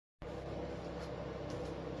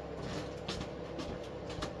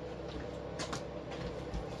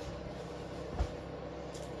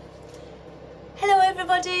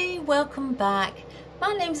everybody, welcome back.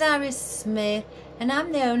 My name's Iris Smith and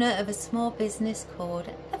I'm the owner of a small business called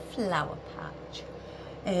A Flower Patch.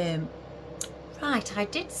 Right, I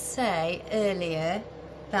did say earlier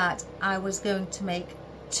that I was going to make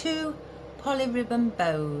 2 poly ribbon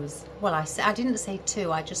bows. Well, I didn't say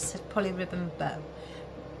 2, I just said poly ribbon bow,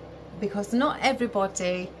 because not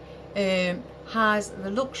everybody has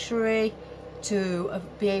the luxury to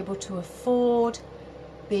be able to afford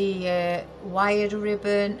the wired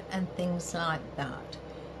ribbon and things like that.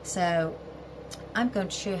 So I'm going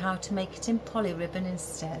to show you how to make it in poly ribbon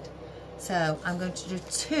instead. So I'm going to do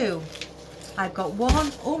 2. I've got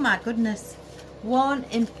one, oh my goodness, one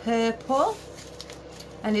in purple,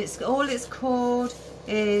 and all it's called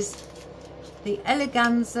is the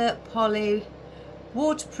Eleganza Poly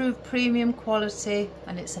Waterproof Premium Quality,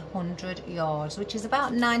 and it's 100 yards, which is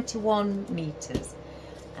about 91 meters.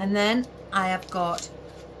 And then I have got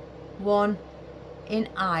one in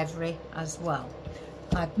ivory as well.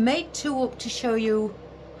 I've made 2 up to show you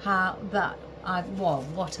how that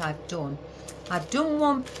what I've done. I've done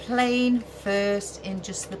one plain first in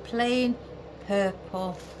just the plain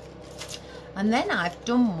purple, and then I've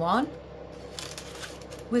done one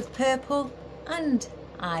with purple and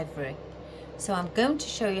ivory. So I'm going to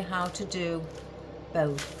show you how to do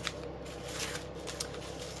both.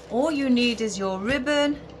 All you need is your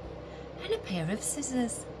ribbon and a pair of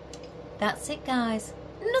scissors. That's it, guys,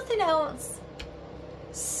 nothing else.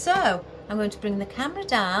 So I'm going to bring the camera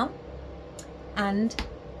down and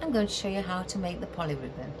I'm going to show you how to make the poly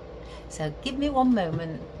ribbon. So give me one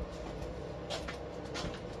moment.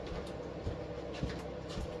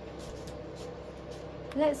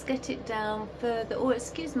 Let's get it down further. Oh,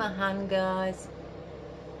 excuse my hand, guys.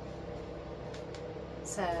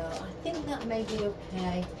 So I think that may be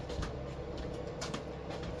okay.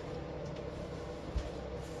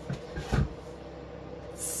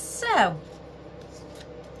 So,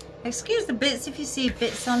 excuse the bits if you see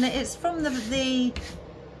bits on it. It's from the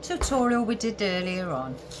tutorial we did earlier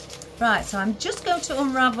on. Right, so I'm just going to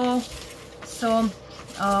unravel some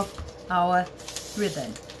of our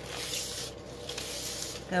ribbon.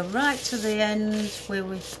 Go right to the end where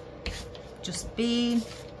we've just been.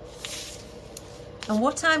 And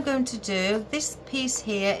what I'm going to do, this piece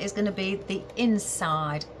here is going to be the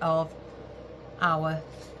inside of our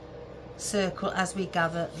circle as we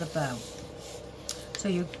gather the bow. So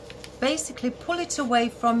you basically pull it away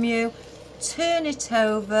from you, turn it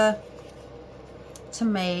over to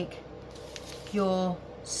make your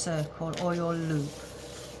circle or your loop,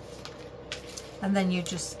 and then you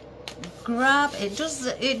just grab it.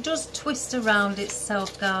 Does twist around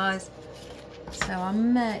itself, guys. So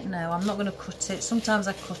I'm not going to cut it. Sometimes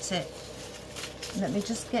I cut it. Let me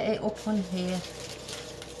just get it up on here.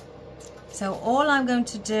 So all I'm going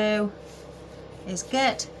to do is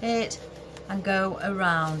get it and go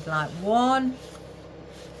around like 1,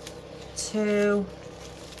 2,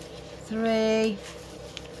 3,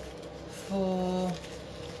 4,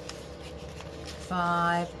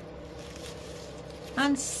 5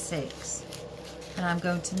 and 6, and I'm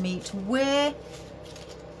going to meet where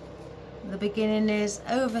the beginning is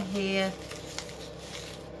over here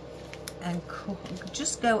and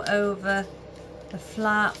just go over the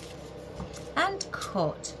flap and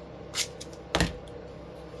cut.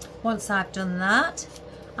 Once I've done that,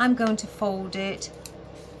 I'm going to fold it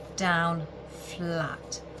down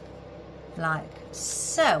flat like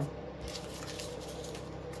so.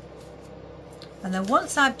 And then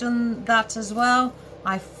once I've done that as well,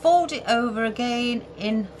 I fold it over again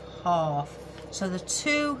in half, so the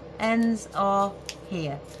 2 ends are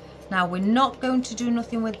here. Now we're not going to do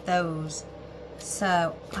nothing with those,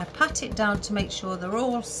 so I pat it down to make sure they're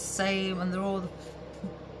all same and they're all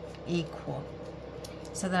equal.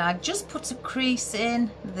 So then I just put a crease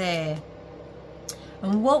in there,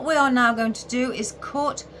 and what we are now going to do is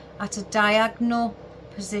cut at a diagonal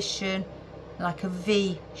position like a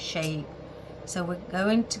V shape. So we're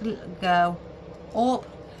going to go up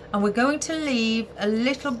and we're going to leave a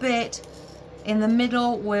little bit in the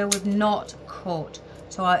middle where we've not cut.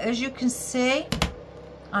 So as you can see,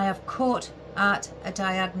 I have cut at a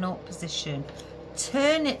diagonal position.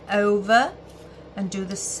 Turn it over and do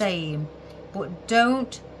the same, but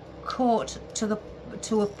don't cut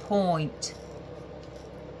to a point.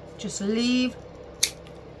 Just leave,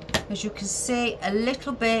 as you can see, a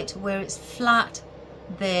little bit where it's flat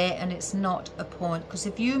there and it's not a point, because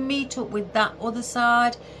if you meet up with that other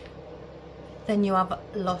side, then you have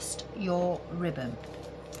lost your ribbon.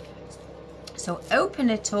 So open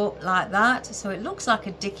it up like that so it looks like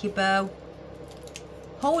a dicky bow.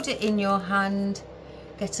 Hold it in your hand,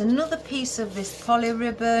 get another piece of this poly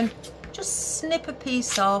ribbon just snip a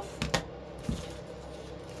piece off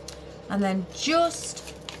and then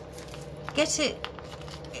just get it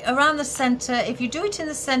around the center. If you do it in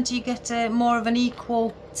the center, you get a more of an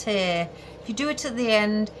equal tear. If you do it at the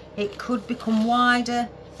end, it could become wider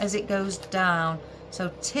as it goes down.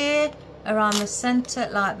 So tear around the center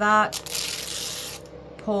like that,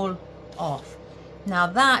 pull off. Now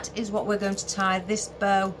that is what we're going to tie this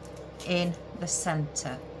bow in the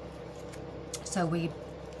center. So we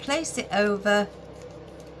place it over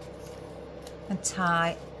and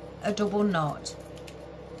tie a double knot.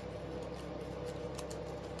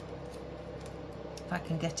 If I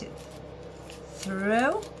can get it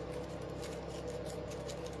through,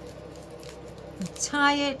 and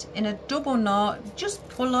tie it in a double knot, just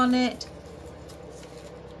pull on it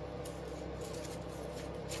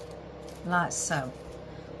like so.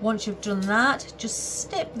 Once you've done that, just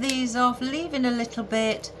snip these off, leaving a little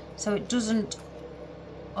bit so it doesn't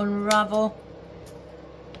unravel,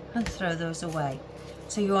 and throw those away.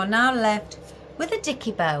 So you are now left with a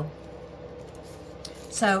dicky bow.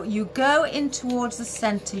 So you go in towards the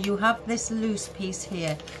center, you have this loose piece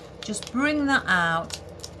here, just bring that out.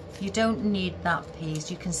 You don't need that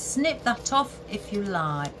piece. You can snip that off if you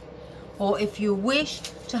like, or if you wish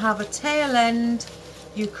to have a tail end,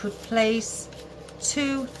 you could place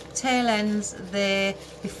 2 tail ends there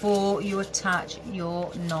before you attach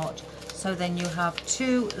your knot, so then you have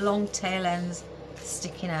 2 long tail ends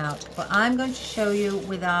sticking out. But I'm going to show you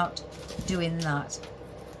without doing that.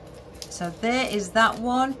 So there is that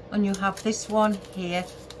one, and you have this one here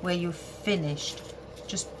where you've finished.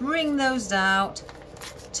 Just bring those out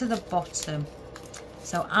to the bottom.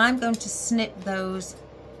 So I'm going to snip those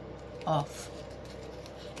off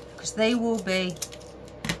because they will be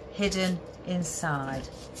hidden inside.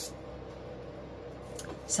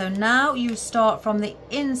 So now you start from the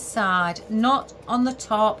inside, not on the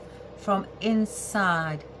top, from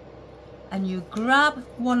inside, and you grab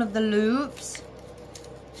one of the loops,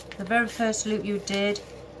 the very first loop you did,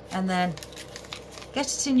 and then get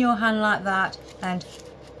it in your hand like that and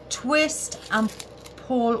twist and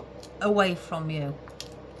pull away from you.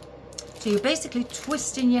 So you're basically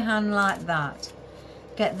twisting your hand like that.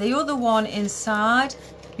 Get the other one inside.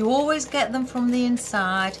 You always get them from the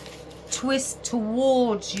inside. Twist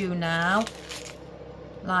towards you now,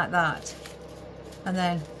 like that. And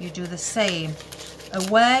then you do the same.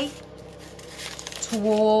 Away,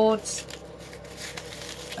 towards,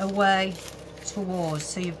 away, towards.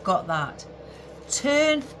 So you've got that.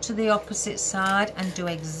 Turn to the opposite side and do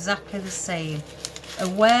exactly the same.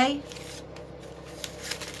 Away,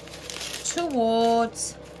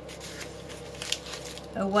 towards,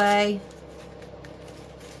 away,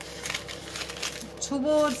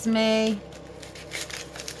 towards me.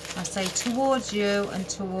 I say towards you and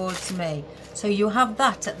towards me. So you have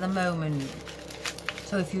that at the moment.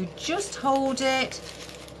 So if you just hold it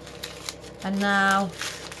and now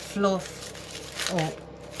fluff up.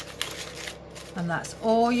 And that's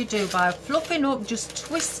all you do. By fluffing up, just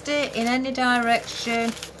twist it in any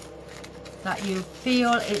direction that you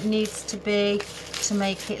feel it needs to be to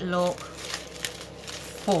make it look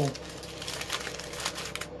full.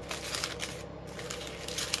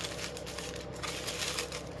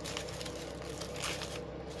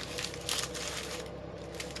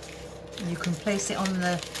 You can place it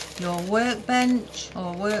on your workbench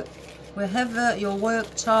or wherever, your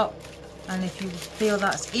worktop, and if you feel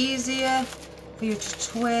that's easier for you to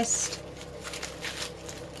twist,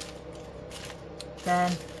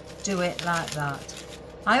 then do it like that.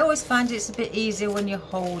 I always find it's a bit easier when you're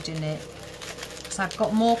holding it, because I've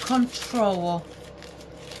got more control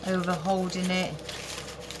over holding it.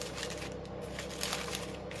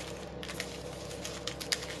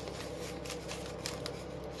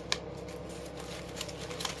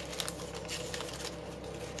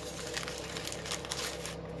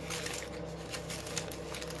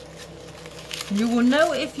 You will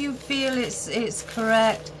know if you feel it's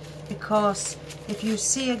correct, because if you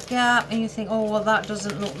see a gap and you think, oh well, that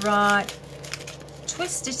doesn't look right,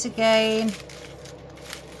 twist it again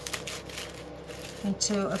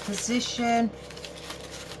into a position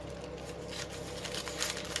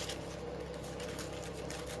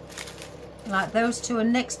like those two are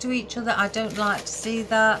next to each other. I don't like to see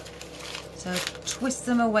that, so twist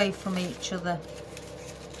them away from each other.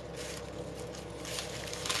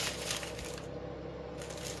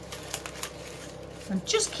 And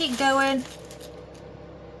just keep going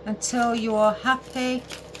until you are happy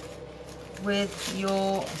with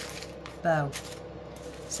your bow.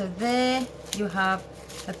 So there you have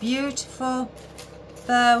a beautiful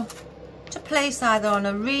bow to place either on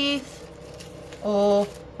a wreath or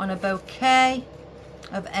on a bouquet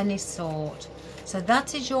of any sort. So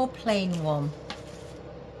that is your plain one.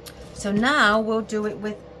 So now we'll do it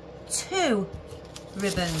with 2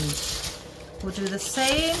 ribbons. We'll do the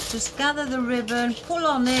same, just gather the ribbon, pull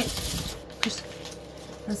on it,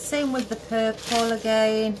 and same with the purple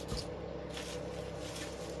again.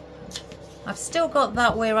 I've still got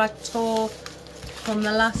that where I tore from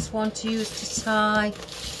the last one to use to tie.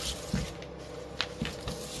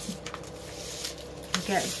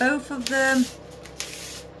 Get both of them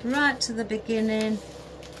right to the beginning.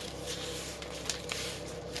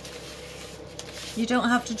 You don't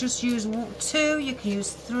have to just use 2, you can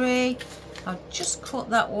use 3. I'll just cut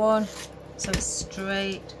that one so it's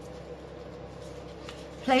straight.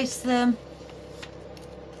 Place them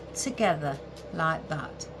together like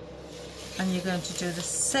that. And you're going to do the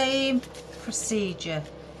same procedure.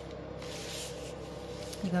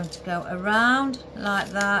 You're going to go around like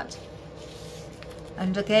that.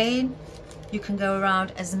 And again, you can go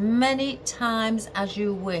around as many times as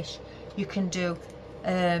you wish. You can do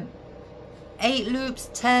 8 loops,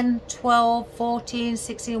 10, 12, 14,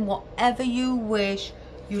 16, whatever you wish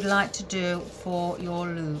you'd like to do for your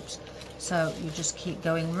loops. So you just keep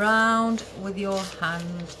going round with your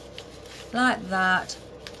hand like that,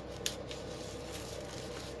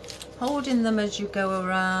 holding them as you go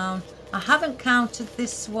around. I haven't counted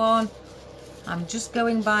this one. I'm just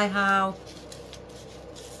going by how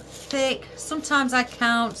thick. Sometimes I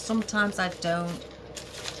count, sometimes I don't.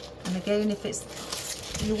 And again, if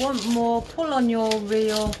you want more, pull on your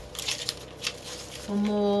reel for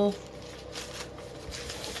more.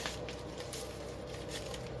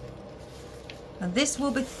 And this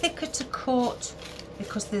will be thicker to cut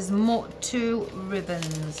because there's more 2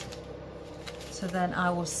 ribbons. So then I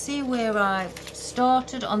will see where I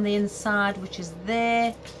started on the inside, which is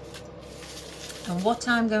there. And what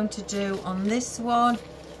I'm going to do on this one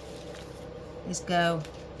is go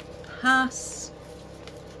past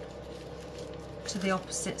to the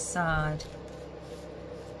opposite side,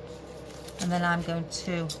 and then I'm going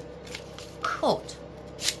to cut.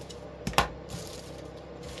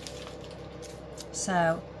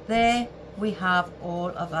 So there we have all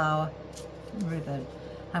of our ribbon.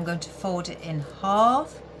 I'm going to fold it in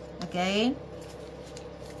half again,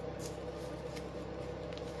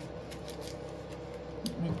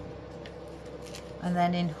 and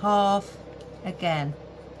then in half again.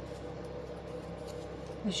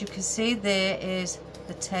 As you can see, there is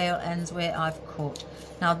the tail ends where I've cut.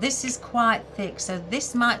 Now this is quite thick, so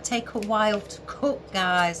this might take a while to cut,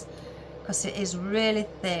 guys, because it is really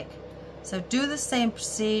thick. So do the same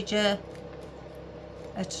procedure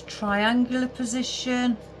at a triangular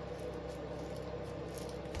position.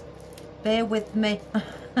 Bear with me.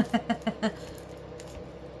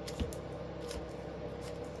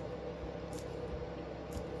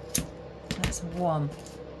 That's one.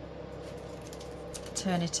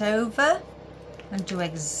 Turn it over and do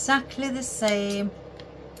exactly the same.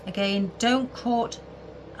 Again, don't cut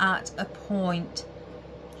at a point.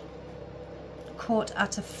 Cut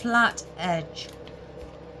at a flat edge.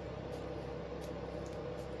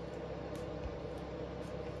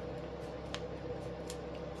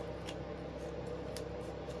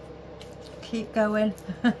 Keep going.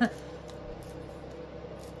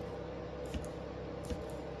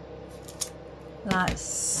 Like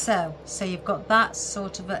so. So you've got that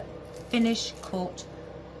sort of a finish cut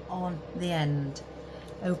on the end.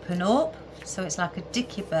 Open up so it's like a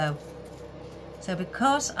dicky bow. So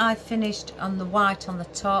because I finished on the white on the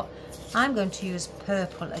top, I'm going to use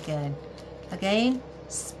purple again. Again,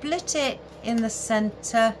 split it in the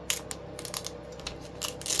center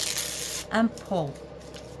and pull.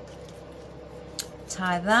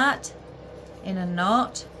 Tie that in a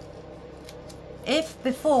knot. If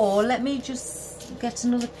before, let me just get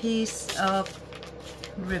another piece of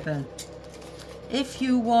ribbon. If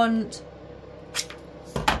you want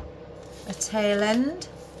a tail end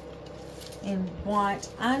in white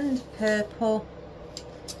and purple,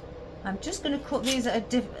 I'm just going to cut these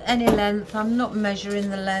at any length. I'm not measuring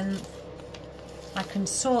the length. I can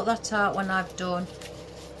sort that out when I've done.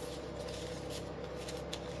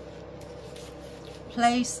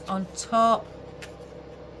 Place on top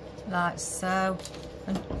like so,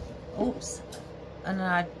 and oops, and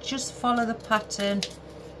I just follow the pattern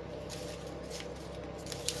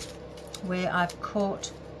where I've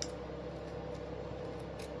cut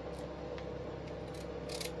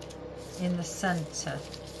in the center.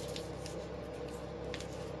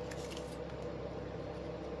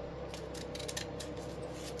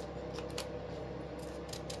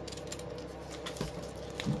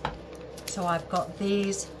 So I've got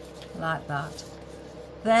these like that.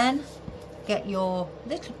 Then get your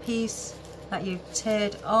little piece that you've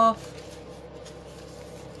teared off.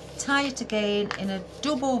 Tie it again in a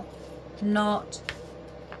double knot.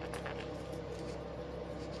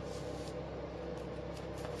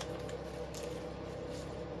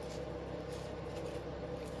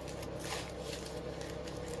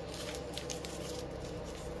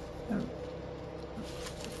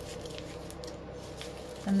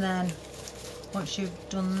 And then once you've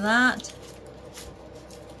done that,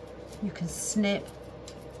 you can snip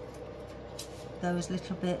those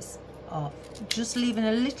little bits off, just leaving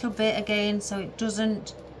a little bit again so it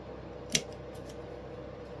doesn't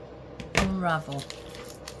unravel.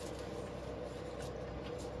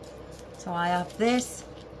 So I have this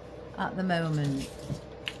at the moment.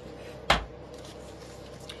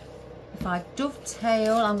 If I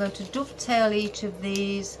dovetail, I'm going to dovetail each of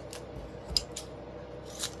these.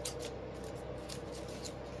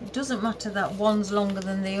 It doesn't matter that one's longer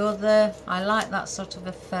than the other. I like that sort of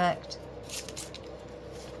effect.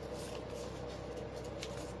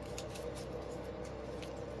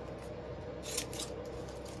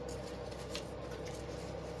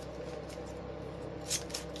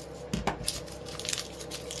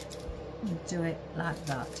 And do it like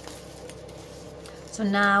that. So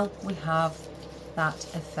now we have that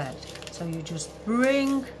effect. So you just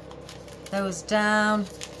bring those down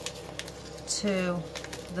to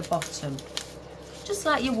the bottom, just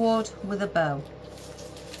like you would with a bow.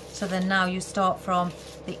 So then now you start from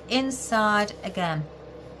the inside again,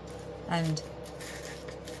 and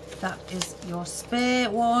that is your spare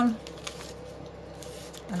one,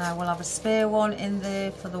 and I will have a spare one in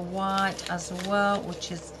there for the white as well, which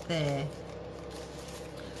is there.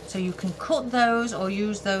 So you can cut those or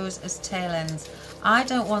use those as tail ends. I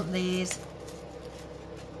don't want these,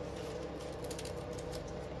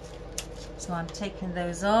 so I'm taking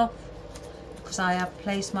those off because I have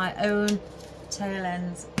placed my own tail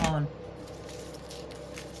ends on.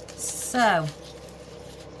 So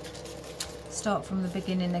start from the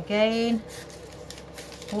beginning again.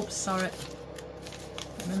 Oops, sorry.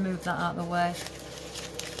 Let me move that out of the way.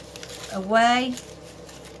 Away,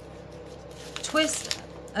 twist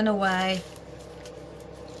and away.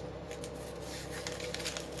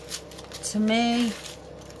 To me,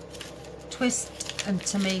 twist and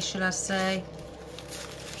to me, should I say.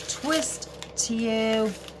 Twist to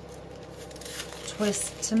you,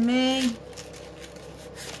 twist to me,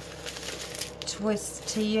 twist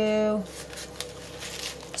to you,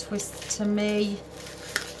 twist to me,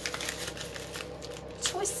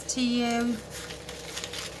 twist to you,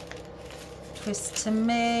 twist to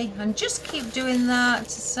me, and just keep doing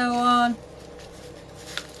that, so on.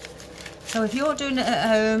 So if you're doing it at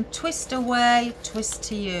home, twist away, twist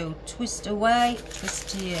to you, twist away, twist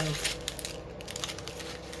to you.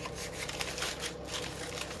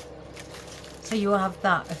 So you will have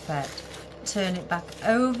that effect. Turn it back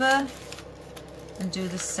over and do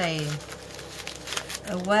the same.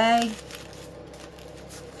 Away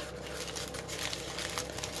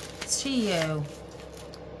to you.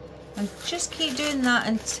 And just keep doing that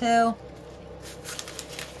until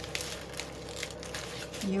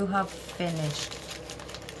you have finished.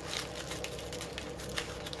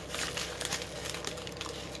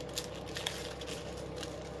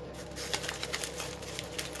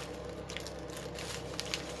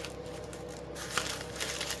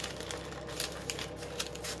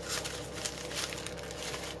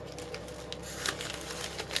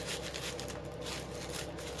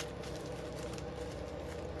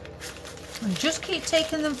 And just keep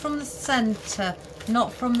taking them from the center,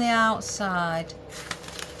 not from the outside.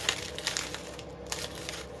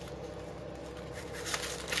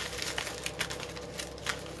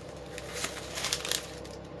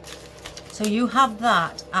 So you have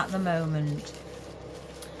that at the moment.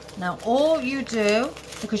 Now all you do,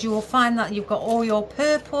 because you will find that you've got all your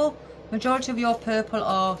purple, majority of your purple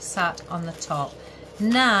are sat on the top.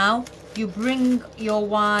 Now you bring your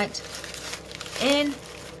white in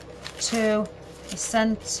to the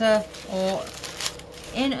center or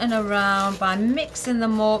in and around by mixing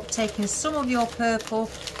them up, taking some of your purple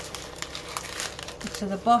to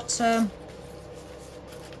the bottom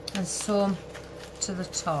and some to the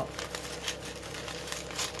top.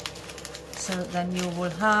 So then you will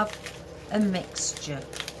have a mixture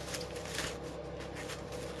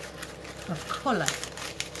of colour.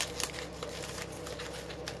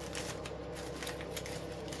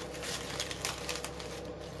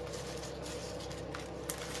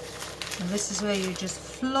 And this is where you just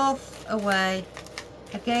fluff away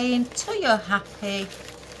again till you're happy.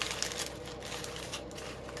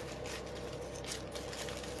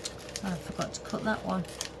 Oh, I forgot to cut that one.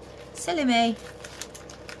 Silly me.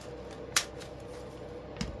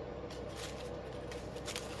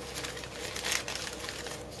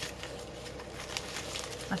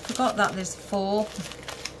 forgot that there's 4.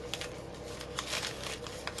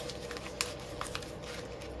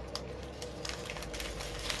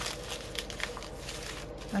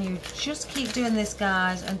 And you just keep doing this,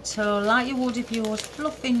 guys, until, like you would if you was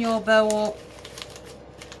fluffing your bow up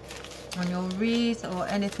on your wreath or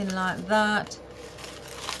anything like that.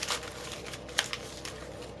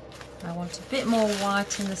 I want a bit more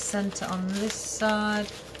white in the centre on this side.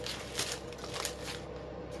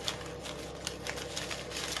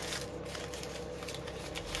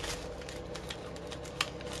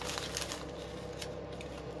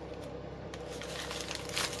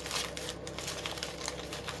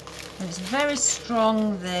 It's very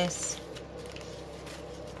strong, this.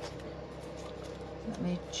 Let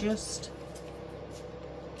me just...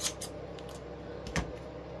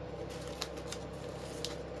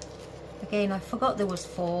 Again, I forgot there was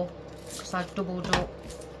 4 because I doubled up.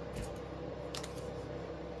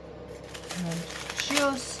 And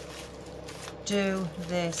just do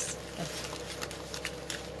this.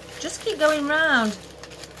 Just keep going round.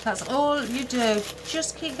 That's all you do.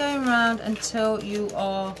 Just keep going round until you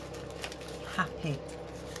are happy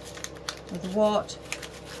with what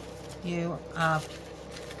you have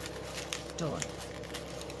done.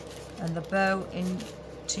 And the bow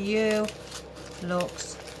to you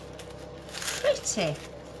looks pretty.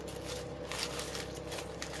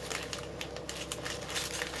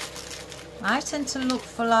 I tend to look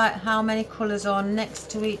for like how many colours are next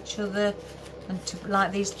to each other, and to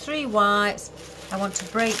like these 3 whites, I want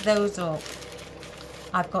to break those up.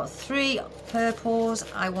 I've got 3 purples,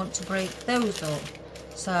 I want to break those up.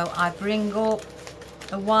 So I bring up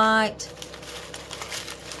a white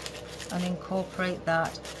and incorporate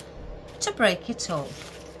that to break it up.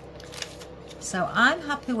 So I'm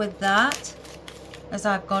happy with that, as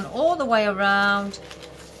I've gone all the way around,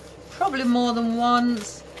 probably more than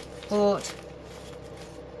once, but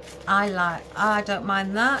I don't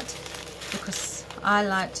mind that because I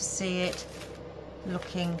like to see it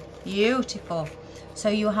looking beautiful. So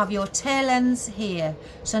you have your tail ends here.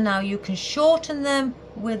 So now you can shorten them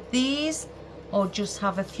with these or just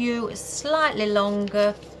have a few slightly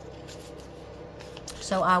longer.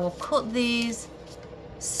 So I will cut these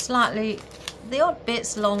slightly, the odd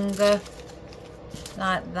bits longer,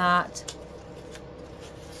 like that.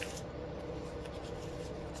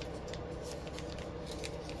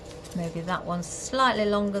 Maybe that one's slightly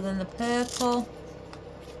longer than the purple.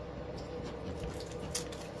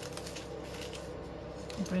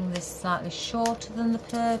 Bring this slightly shorter than the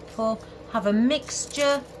purple. Have a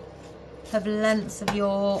mixture of lengths of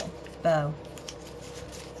your bow.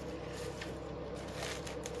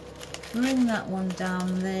 Bring that one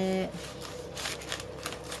down there.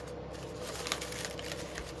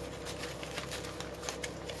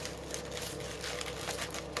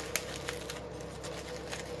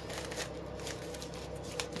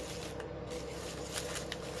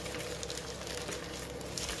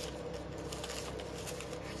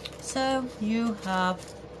 So you have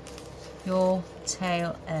your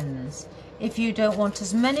tail ends. If you don't want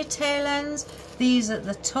as many tail ends, these at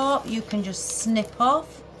the top you can just snip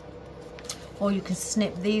off, or you can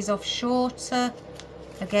snip these off shorter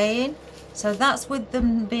again. So that's with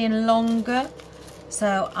them being longer.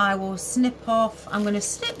 So I will snip off, I'm going to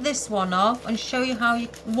snip this one off and show you how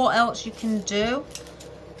what else you can do.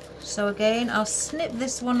 So again, I'll snip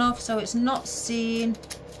this one off so it's not seen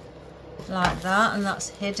like that, and that's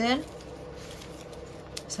hidden.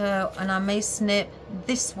 So, and I may snip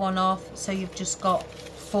this one off, so you've just got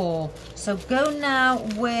 4. So go now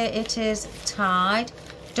where it is tied.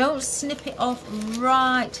 Don't snip it off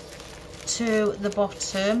right to the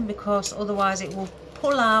bottom, because otherwise it will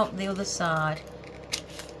pull out the other side.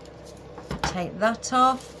 Take that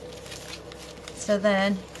off. So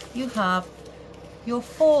then you have your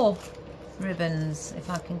 4 ribbons, if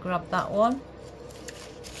I can grab that one.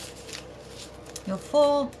 Your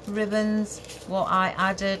 4 ribbons, what I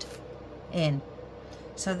added in.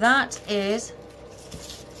 So that is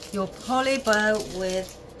your poly bow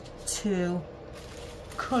with 2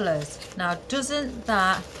 colours. Now doesn't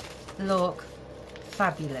that look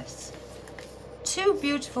fabulous? 2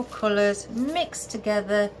 beautiful colours mixed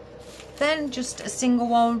together, then just a single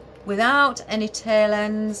one without any tail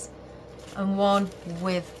ends and one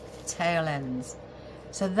with tail ends.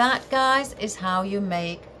 So that, guys, is how you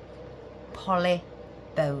make poly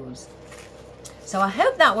bows. So I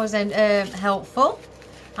hope that was helpful.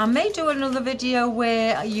 I may do another video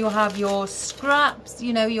where you have your scraps,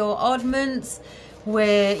 you know, your oddments,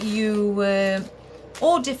 where you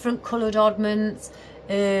all different coloured oddments,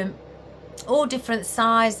 all different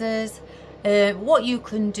sizes, what you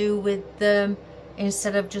can do with them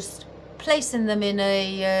instead of just placing them in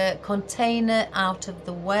a container out of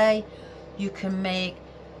the way, you can make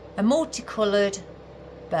a multicoloured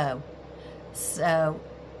bow. So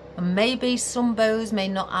maybe some bows may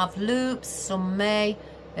not have loops, some may.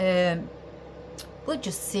 We'll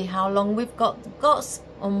just see how long we've got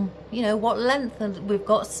you know, what length we've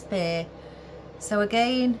got spare. So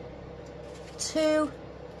again, 2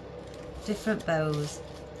 different bows.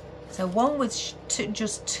 So one with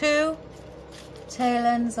just 2 tail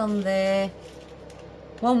ends on there,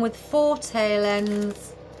 one with 4 tail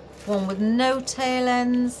ends, one with no tail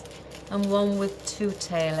ends, and one with 2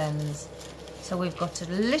 tail ends. So we've got a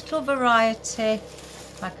little variety,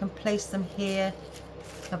 if I can place them here,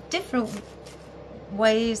 of different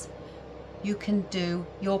ways you can do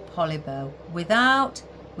your poly bow, with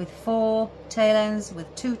 4 tail ends,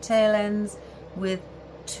 with 2 tail ends, with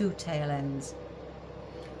 2 tail ends,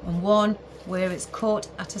 and one where it's cut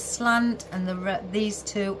at a slant, and these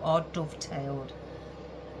 2 are dovetailed.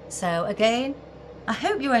 So again, I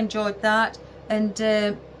hope you enjoyed that, and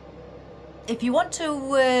if you want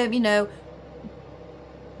to you know,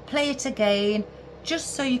 play it again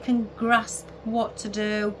just so you can grasp what to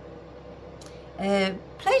do, play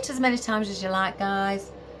it as many times as you like,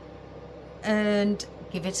 guys, and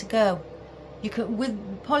give it a go. You can, with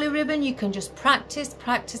poly ribbon, you can just practice,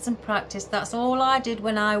 practice and practice. That's all I did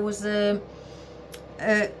when I was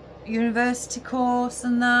at university course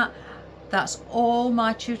and that. That's all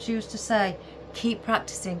my tutor used to say. Keep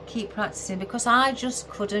practicing, because I just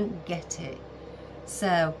couldn't get it.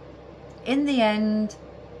 So in the end,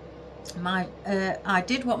 I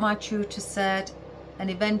did what my tutor said,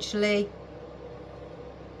 and eventually,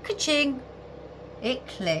 ka-ching, it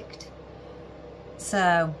clicked.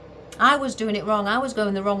 So I was doing it wrong. I was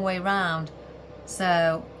going the wrong way round.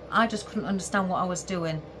 So I just couldn't understand what I was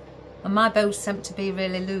doing. And my bow seemed to be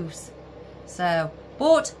really loose. So,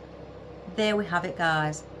 but there we have it,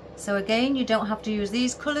 guys. So again, you don't have to use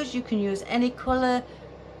these colours. You can use any colour.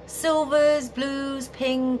 Silvers, blues,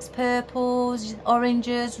 pinks, purples,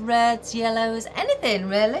 oranges, reds, yellows, anything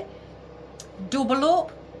really. Double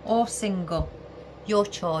up or single. Your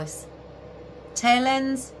choice. Tail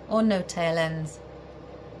ends or no tail ends.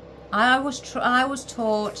 I was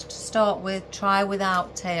taught to start with, try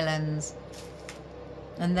without tail ends,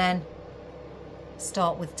 and then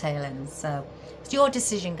start with tail ends. So it's your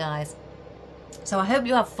decision, guys. So I hope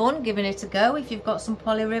you have fun giving it a go if you've got some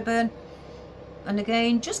poly ribbon. And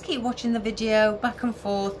again, just keep watching the video back and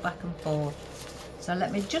forth, back and forth. So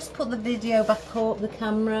let me just put the video back up, the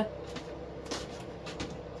camera.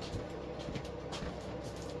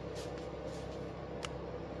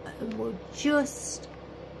 And we'll just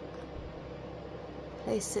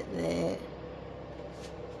place it there.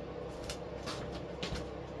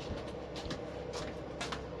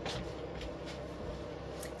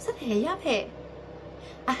 So there you have it.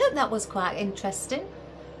 I hope that was quite interesting.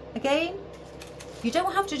 Again, you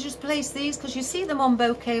don't have to just place these, because you see them on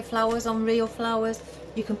bouquet flowers, on real flowers.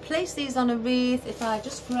 You can place these on a wreath. If I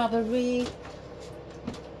just grab a wreath.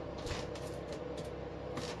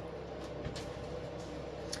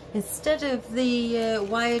 Instead of the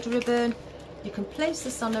wired ribbon, you can place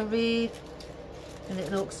this on a wreath and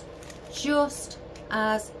it looks just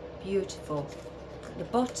as beautiful. At the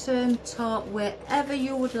bottom, top, wherever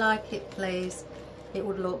you would like it placed, it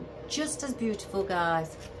would look just as beautiful,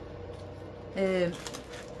 guys. I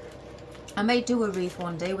may do a wreath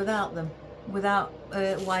one day without them, without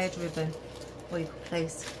wired ribbon, or you could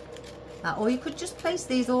place that, or you could just place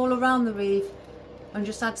these all around the wreath and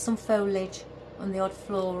just add some foliage on the odd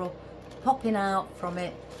floral popping out from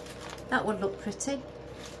it. That would look pretty.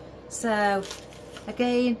 So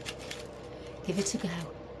again, give it a go.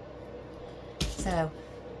 So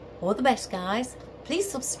all the best, guys. Please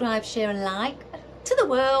subscribe, share and like to the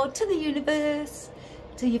world, to the universe,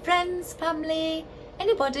 to your friends, family,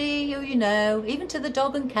 anybody who you know, even to the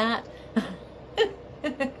dog and cat.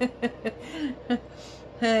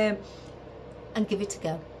 And give it a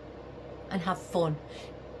go and have fun.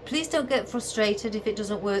 Please don't get frustrated if it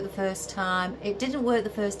doesn't work the first time. It didn't work the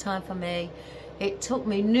first time for me. It took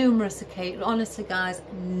me numerous occasions, honestly guys,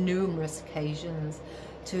 numerous occasions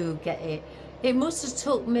to get it. It must have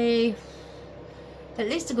took me at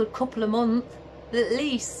least a good couple of months, at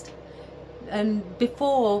least. And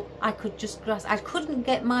before I could just grasp, I couldn't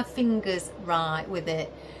get my fingers right with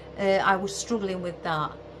it. I was struggling with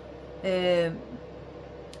that.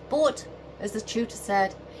 But as the tutor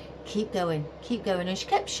said, keep going, and she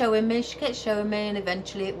kept showing me, and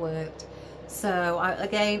eventually it worked. So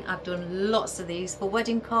again, I've done lots of these for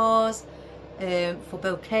wedding cards, for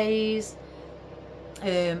bouquets,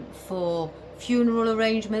 for funeral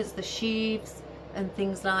arrangements, the sheaves, and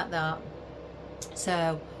things like that.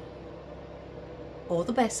 So all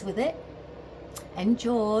the best with it.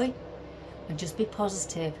 Enjoy and just be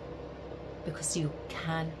positive, because you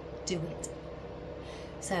can do it.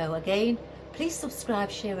 So again, please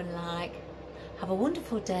subscribe, share and like. Have a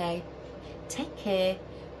wonderful day. Take care.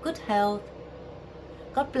 Good health.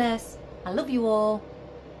 God bless. I love you all,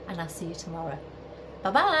 and I'll see you tomorrow.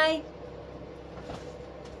 Bye bye.